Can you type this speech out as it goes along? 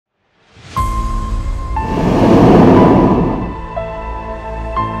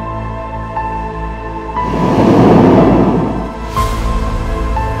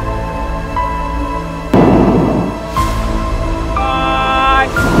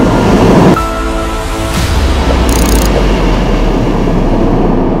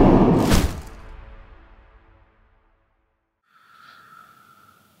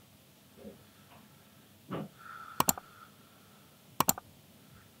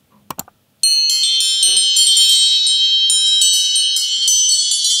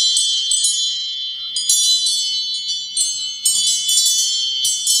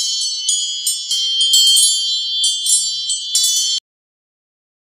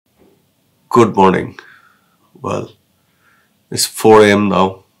Good morning. Well, it's 4 a.m.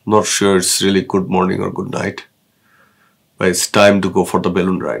 now. Not sure it's really good morning or good night. But it's time to go for the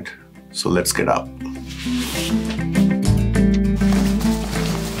balloon ride. So let's get up.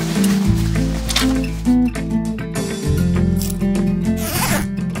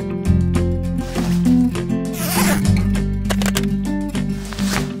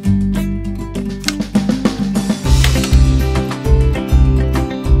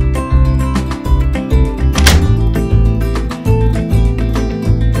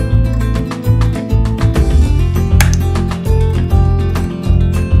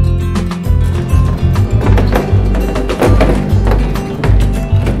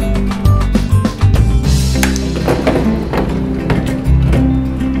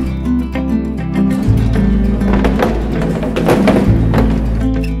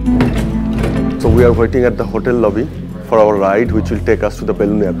 So we are waiting at the hotel lobby for our ride, which will take us to the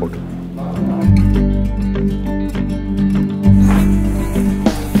balloon airport.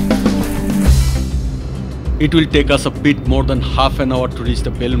 It will take us a bit more than half an hour to reach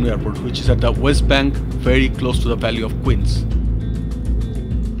the balloon airport, which is at the west bank, very close to the Valley of Queens.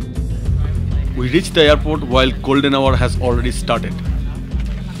 We reached the airport while golden hour has already started.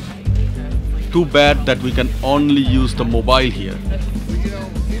 Too bad that we can only use the mobile here.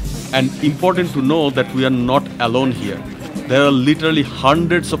 And important to know that we are not alone here. There are literally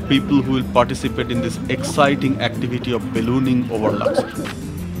hundreds of people who will participate in this exciting activity of ballooning over Luxor.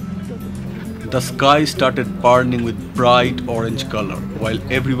 The sky started burning with bright orange color while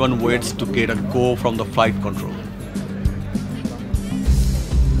everyone waits to get a go from the flight control.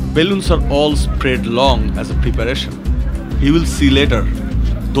 Balloons are all spread long as a preparation. You will see later,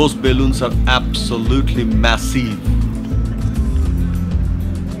 those balloons are absolutely massive.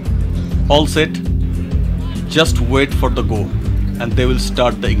 All set, just wait for the go and they will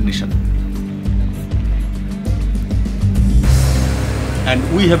start the ignition. And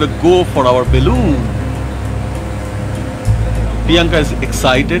we have a go for our balloon. Priyanka is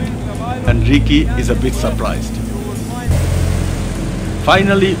excited and Ricky is a bit surprised.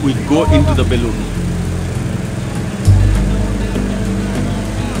 Finally, we go into the balloon.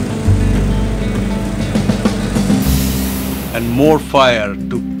 And more fire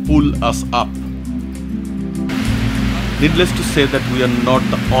to pull us up. Needless to say that we are not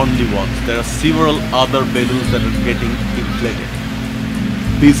the only ones. There are several other balloons that are getting inflated.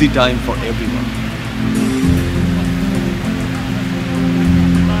 Busy time for everyone.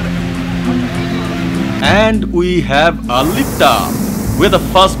 And we have a liftoff. We're the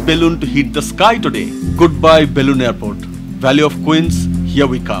first balloon to hit the sky today. Goodbye Balloon Airport. Valley of Queens, here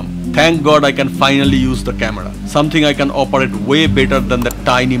we come. Thank God I can finally use the camera. Something I can operate way better than the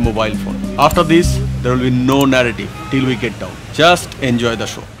tiny mobile phone. After this, there will be no narrative till we get down. Just enjoy the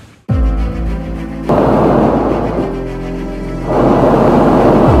show.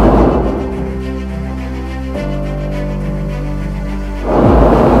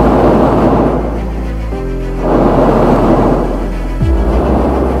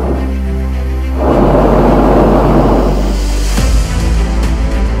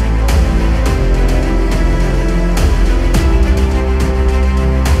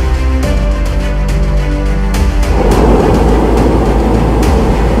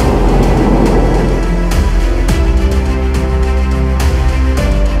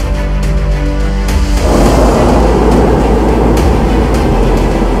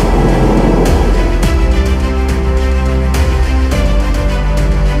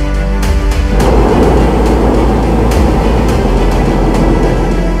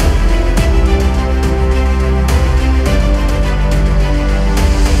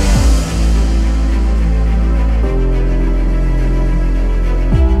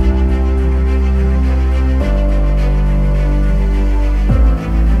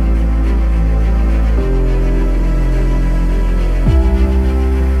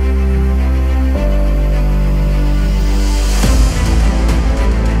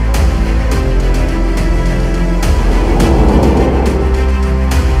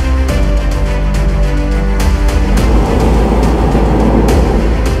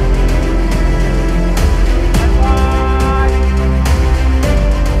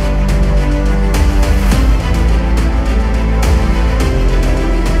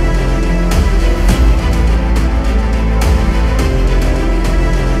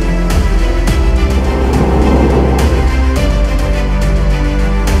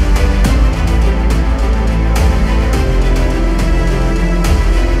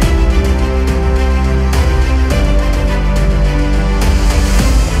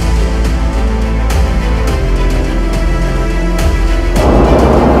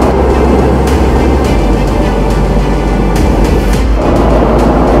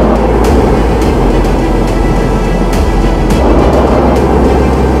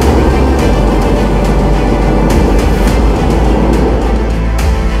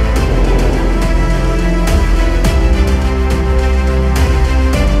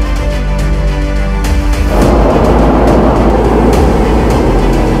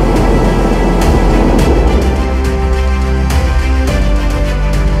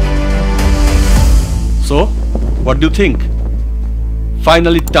 So, what do you think?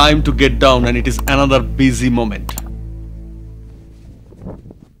 Finally time to get down, and it is another busy moment.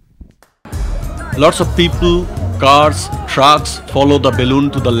 Lots of people, cars, trucks follow the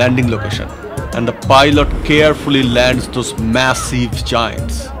balloon to the landing location, and the pilot carefully lands those massive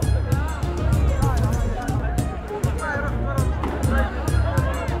giants.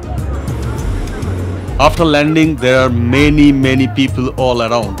 After landing, there are many people all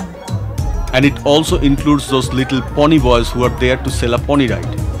around. And it also includes those little pony boys who are there to sell a pony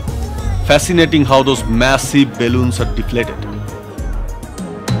ride. Fascinating how those massive balloons are deflated.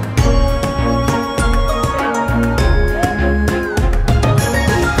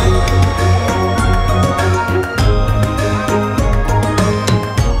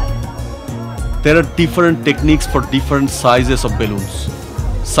 There are different techniques for different sizes of balloons.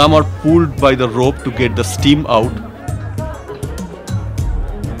 Some are pulled by the rope to get the steam out.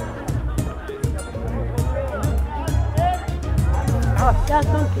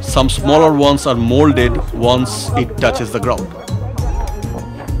 Some smaller ones are molded once it touches the ground.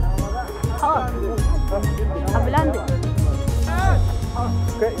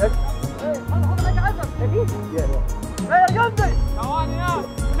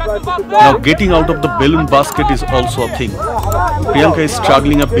 Now getting out of the balloon basket is also a thing. Priyanka is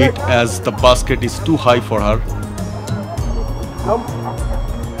struggling a bit as the basket is too high for her,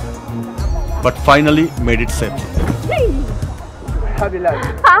 but finally made it safely.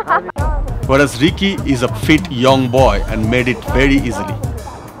 Whereas Ricky is a fit young boy and made it very easily.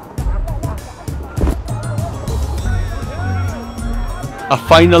 A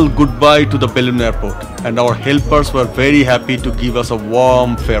final goodbye to the balloon airport, and our helpers were very happy to give us a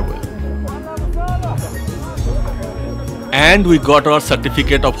warm farewell. And we got our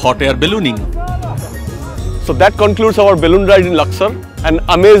certificate of hot air ballooning. So that concludes our balloon ride in Luxor, an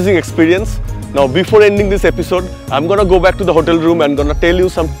amazing experience. Now before ending this episode, I'm gonna go back to the hotel room and gonna tell you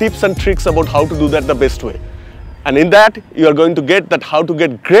some tips and tricks about how to do that the best way. And in that, you are going to get that how to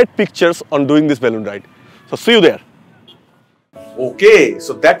get great pictures on doing this balloon ride. So see you there. Okay,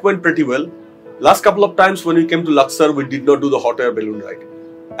 so that went pretty well. Last couple of times when we came to Luxor, we did not do the hot air balloon ride.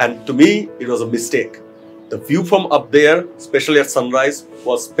 And to me, it was a mistake. The view from up there, especially at sunrise,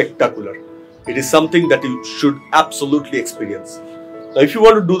 was spectacular. It is something that you should absolutely experience. Now, if you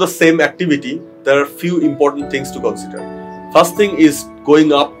want to do the same activity, there are a few important things to consider. First thing is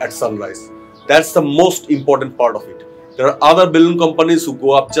going up at sunrise. That's the most important part of it. There are other balloon companies who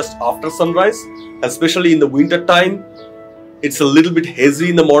go up just after sunrise, especially in the winter time. It's a little bit hazy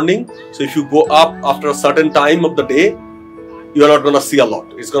in the morning. So if you go up after a certain time of the day, you are not going to see a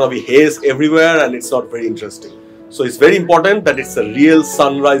lot. It's going to be haze everywhere and it's not very interesting. So it's very important that it's a real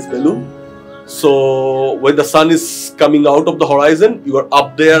sunrise balloon. So when the sun is coming out of the horizon, you are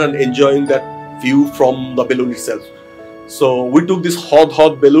up there and enjoying that view from the balloon itself. So we took this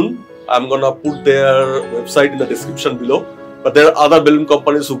HodHod balloon. I'm going to put their website in the description below. But there are other balloon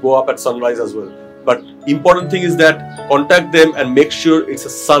companies who go up at sunrise as well. But important thing is that contact them and make sure it's a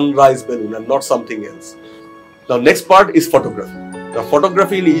sunrise balloon and not something else. Now next part is photography. Now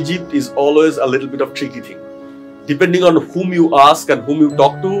photography in Egypt is always a little bit of tricky thing. Depending on whom you ask and whom you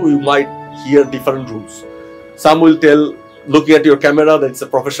talk to, you might hear different rules. Some will tell, looking at your camera, that it's a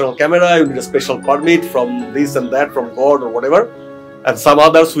professional camera, you need a special permit from this and that, from God or whatever. And some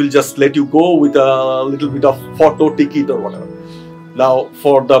others will just let you go with a little bit of photo ticket or whatever. Now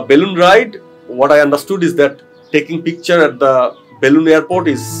for the balloon ride, what I understood is that taking picture at the balloon airport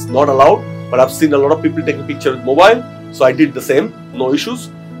is not allowed, but I've seen a lot of people taking picture with mobile, so I did the same, no issues.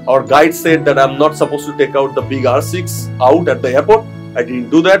 Our guide said that I'm not supposed to take out the big R6 out at the airport. I didn't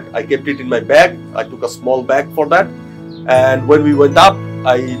do that. I kept it in my bag. I took a small bag for that. And when we went up,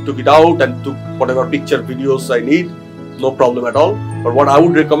 I took it out and took whatever picture, videos I need. No problem at all. But what I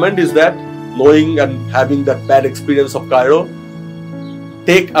would recommend is that, knowing and having that bad experience of Cairo,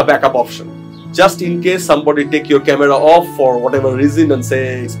 take a backup option. Just in case somebody take your camera off for whatever reason and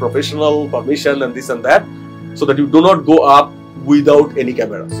say it's professional, permission and this and that, so that you do not go up without any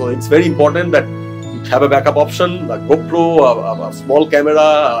camera. So it's very important that you have a backup option, a GoPro, a small camera,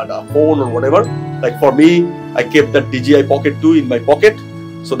 a phone or whatever. Like for me, I kept that DJI Pocket 2 in my pocket,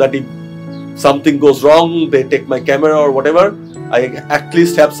 so that if something goes wrong, they take my camera or whatever, I at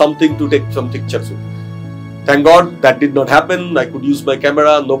least have something to take some pictures with. Thank God that did not happen. I could use my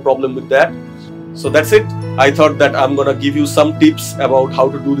camera, no problem with that. So that's it. I thought that I'm gonna give you some tips about how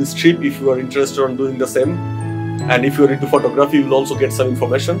to do this trip if you are interested in doing the same. And if you're into photography, you will also get some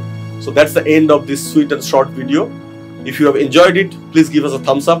information. So that's the end of this sweet and short video. If you have enjoyed it, please give us a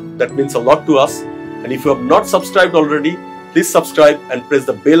thumbs up. That means a lot to us. And if you have not subscribed already, Please subscribe and press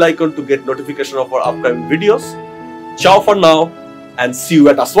the bell icon to get notification of our upcoming videos. Ciao for now and see you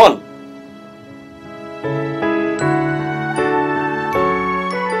at Aswan.